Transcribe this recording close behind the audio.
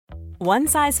One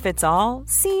size fits all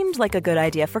seemed like a good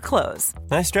idea for clothes.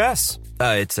 Nice dress.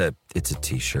 It's a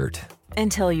t-shirt.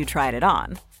 Until you tried it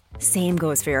on. Same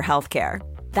goes for your healthcare.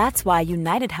 That's why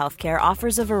United Healthcare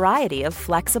offers a variety of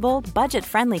flexible,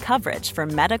 budget-friendly coverage for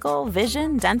medical,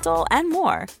 vision, dental, and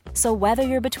more. So whether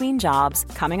you're between jobs,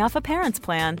 coming off a parent's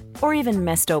plan, or even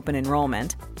missed open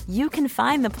enrollment, you can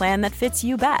find the plan that fits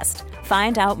you best.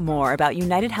 Find out more about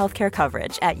United Healthcare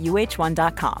coverage at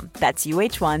uh1.com. That's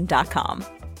uh1.com.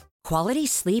 Quality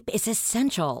sleep is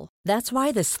essential. That's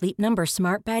why the Sleep Number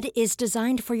Smart Bed is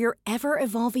designed for your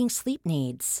ever-evolving sleep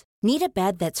needs. Need a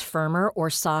bed that's firmer or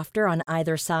softer on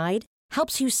either side?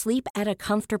 Helps you sleep at a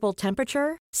comfortable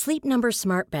temperature? Sleep Number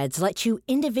Smart Beds let you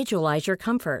individualize your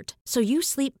comfort, so you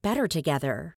sleep better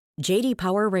together. J.D.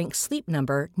 Power ranks Sleep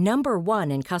Number number 1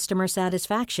 in customer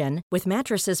satisfaction with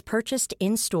mattresses purchased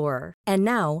in-store. And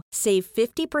now, save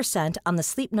 50% on the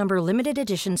Sleep Number Limited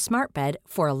Edition Smart Bed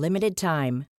for a limited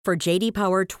time. For J.D.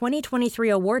 Power 2023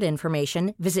 award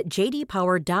information, visit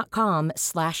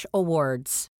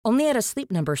jdpower.com/awards. Only at a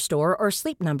Sleep Number store or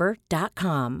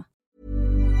sleepnumber.com.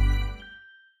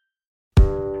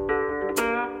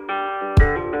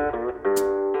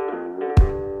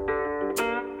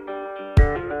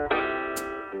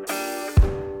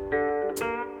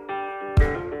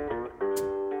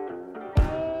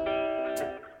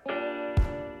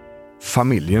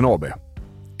 Familjen AB.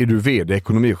 Är du vd,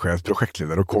 ekonomichef,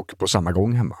 projektledare och kock på samma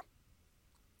gång hemma?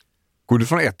 Går du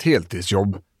från ett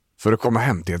heltidsjobb för att komma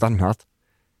hem till ett annat?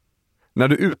 När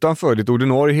du utanför ditt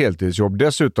ordinarie heltidsjobb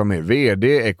dessutom är vd,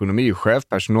 ekonomichef,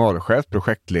 personalchef,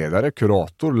 projektledare,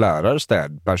 kurator, lärare,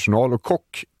 städpersonal och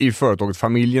kock i företaget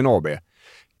Familjen AB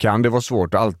kan det vara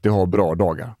svårt att alltid ha bra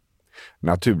dagar.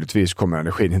 Naturligtvis kommer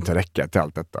energin inte räcka till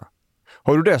allt detta.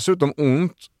 Har du dessutom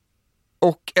ont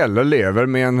och eller lever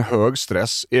med en hög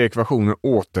stress är ekvationen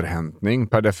återhämtning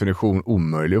per definition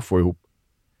omöjlig att få ihop.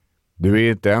 Du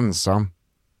är inte ensam.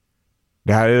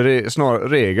 Det här är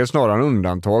regel snarare än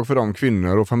undantag för de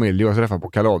kvinnor och familjer jag träffar på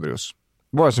Kaladrius.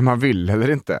 Vare sig man vill eller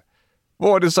inte.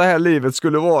 Var det så här livet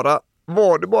skulle vara?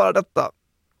 Var det bara detta?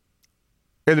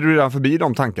 Eller är du redan förbi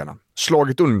de tankarna?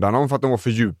 Slagit undan dem för att de var för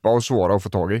djupa och svåra att få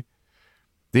tag i?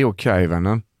 Det är okej,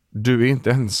 vännen. Du är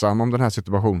inte ensam om den här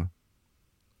situationen.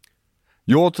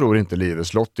 Jag tror inte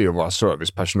livets lott är att vara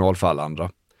servicepersonal för alla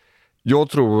andra. Jag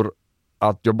tror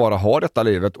att jag bara har detta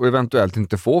livet och eventuellt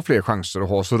inte får fler chanser att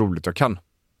ha så roligt jag kan.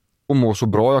 Och må så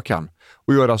bra jag kan.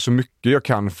 Och göra så mycket jag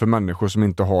kan för människor som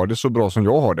inte har det så bra som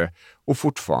jag har det. Och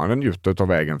fortfarande njuta av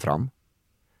vägen fram.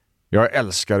 Jag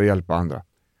älskar att hjälpa andra.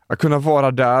 Att kunna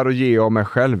vara där och ge av mig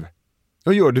själv.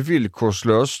 Jag gör det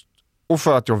villkorslöst och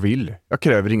för att jag vill. Jag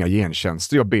kräver inga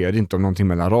gentjänster. Jag ber inte om någonting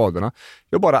mellan raderna.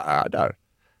 Jag bara är där.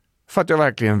 För att jag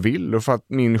verkligen vill och för att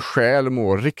min själ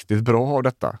mår riktigt bra av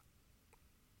detta.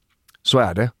 Så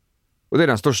är det. Och det är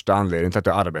den största anledningen till att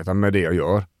jag arbetar med det jag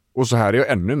gör. Och så här är jag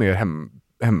ännu mer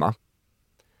hemma.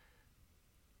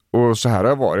 Och så här har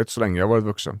jag varit så länge jag varit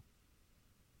vuxen.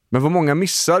 Men vad många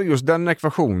missar just den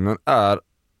ekvationen är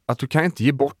att du kan inte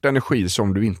ge bort energi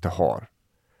som du inte har.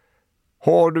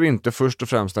 Har du inte först och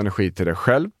främst energi till dig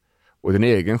själv och din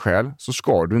egen själ så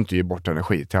ska du inte ge bort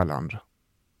energi till alla andra.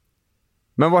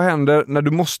 Men vad händer när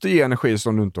du måste ge energi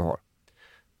som du inte har?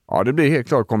 Ja, det blir helt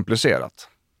klart komplicerat.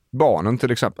 Barnen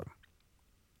till exempel.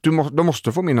 De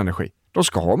måste få min energi. De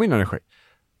ska ha min energi.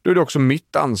 Då är det också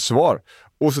mitt ansvar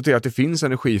att se till att det finns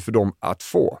energi för dem att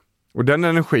få. Och den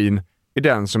energin är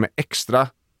den som är extra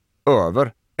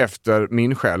över efter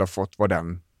min själ har fått vad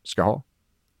den ska ha.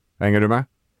 Hänger du med?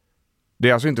 Det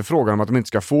är alltså inte frågan om att de inte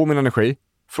ska få min energi.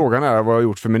 Frågan är vad jag har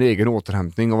gjort för min egen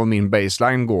återhämtning och vad min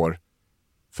baseline går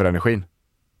för energin.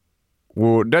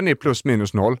 Och den är plus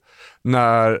minus noll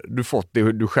när du fått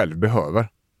det du själv behöver.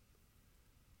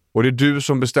 Och det är du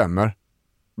som bestämmer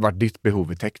vart ditt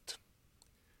behov är täckt.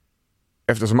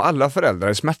 Eftersom alla föräldrar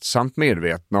är smärtsamt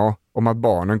medvetna om att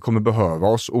barnen kommer behöva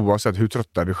oss oavsett hur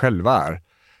trötta vi själva är,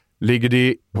 ligger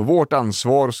det på vårt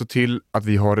ansvar att se till att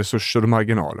vi har resurser och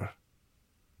marginaler.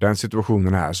 Den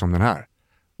situationen är som den är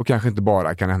och kanske inte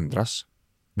bara kan ändras.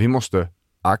 Vi måste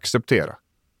acceptera.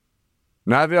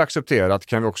 När vi har accepterat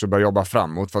kan vi också börja jobba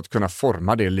framåt för att kunna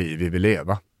forma det liv vi vill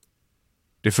leva.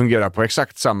 Det fungerar på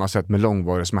exakt samma sätt med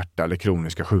långvarig smärta eller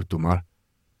kroniska sjukdomar.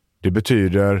 Det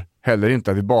betyder heller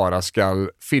inte att vi bara ska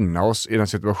finna oss i den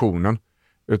situationen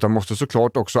utan måste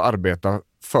såklart också arbeta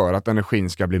för att energin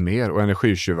ska bli mer och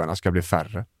energitjuvarna ska bli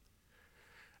färre.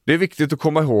 Det är viktigt att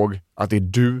komma ihåg att det är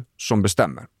du som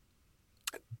bestämmer.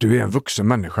 Du är en vuxen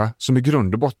människa som i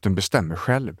grund och botten bestämmer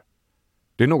själv.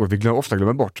 Det är något vi ofta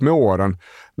glömmer bort med åren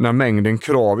när mängden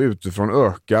krav utifrån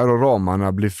ökar och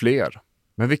ramarna blir fler.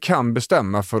 Men vi kan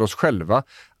bestämma för oss själva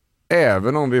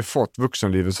även om vi fått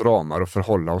vuxenlivets ramar att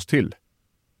förhålla oss till.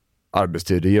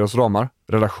 Arbetstider ger oss ramar,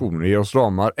 relationer ger oss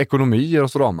ramar, ekonomi ger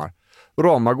oss ramar.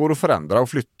 Ramar går att förändra och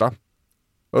flytta.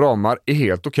 Ramar är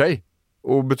helt okej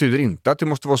och betyder inte att det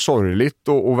måste vara sorgligt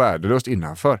och värdelöst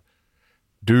innanför.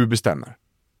 Du bestämmer.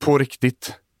 På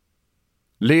riktigt.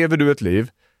 Lever du ett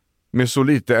liv med så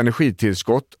lite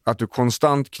energitillskott att du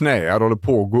konstant knäar och håller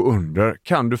på att gå under,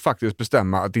 kan du faktiskt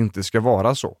bestämma att det inte ska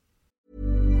vara så.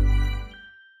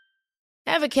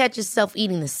 Ever catch yourself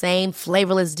eating the same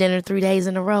flavorless dinner 3 days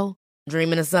in a row?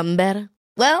 Dreaming of something better?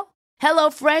 Well,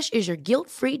 HelloFresh is your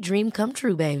guilt-free dream come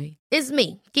true, baby. It's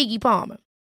me, Keke Palmer.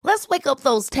 Let's wake up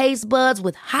those taste buds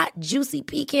with hot, juicy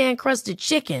pecan-crusted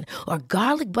chicken or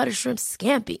garlic butter shrimp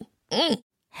scampi.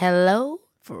 Hello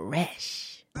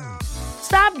Fresh.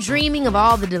 Stop dreaming of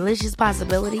all the delicious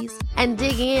possibilities and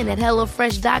dig in at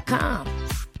HelloFresh.com.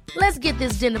 Let's get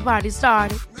this dinner party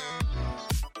started.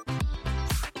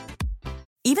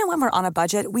 Even when we're on a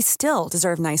budget, we still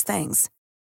deserve nice things.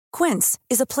 Quince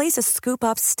is a place to scoop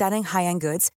up stunning high-end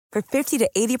goods for 50 to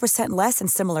 80% less than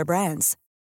similar brands.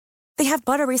 They have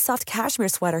buttery soft cashmere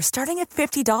sweaters starting at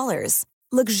 $50,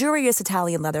 luxurious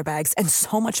Italian leather bags, and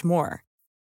so much more.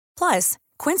 Plus,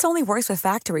 Quince only works with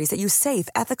factories that use safe,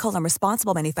 ethical, and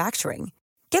responsible manufacturing.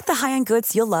 Get the high-end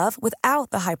goods you'll love without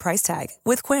the high price tag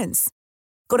with Quince.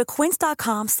 Go to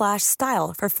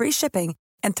quince.com/style for free shipping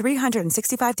and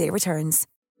 365-day returns.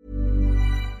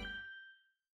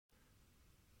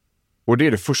 Och det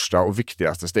är det första och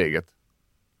viktigaste steget.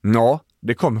 Ja,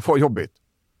 det kommer vara jobbigt.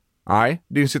 Nej,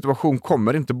 din situation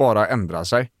kommer inte bara ändra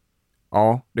sig.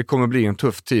 Ja, det kommer bli en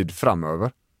tuff tid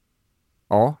framöver.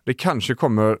 Ja, det kanske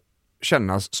kommer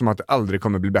kännas som att det aldrig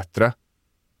kommer bli bättre.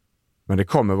 Men det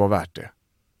kommer vara värt det.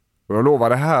 Och jag lovar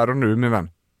det här och nu, min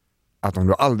vän, att om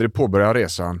du aldrig påbörjar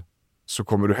resan så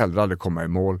kommer du heller aldrig komma i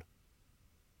mål.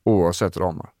 Oavsett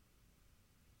ramar.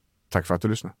 Tack för att du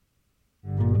lyssnade.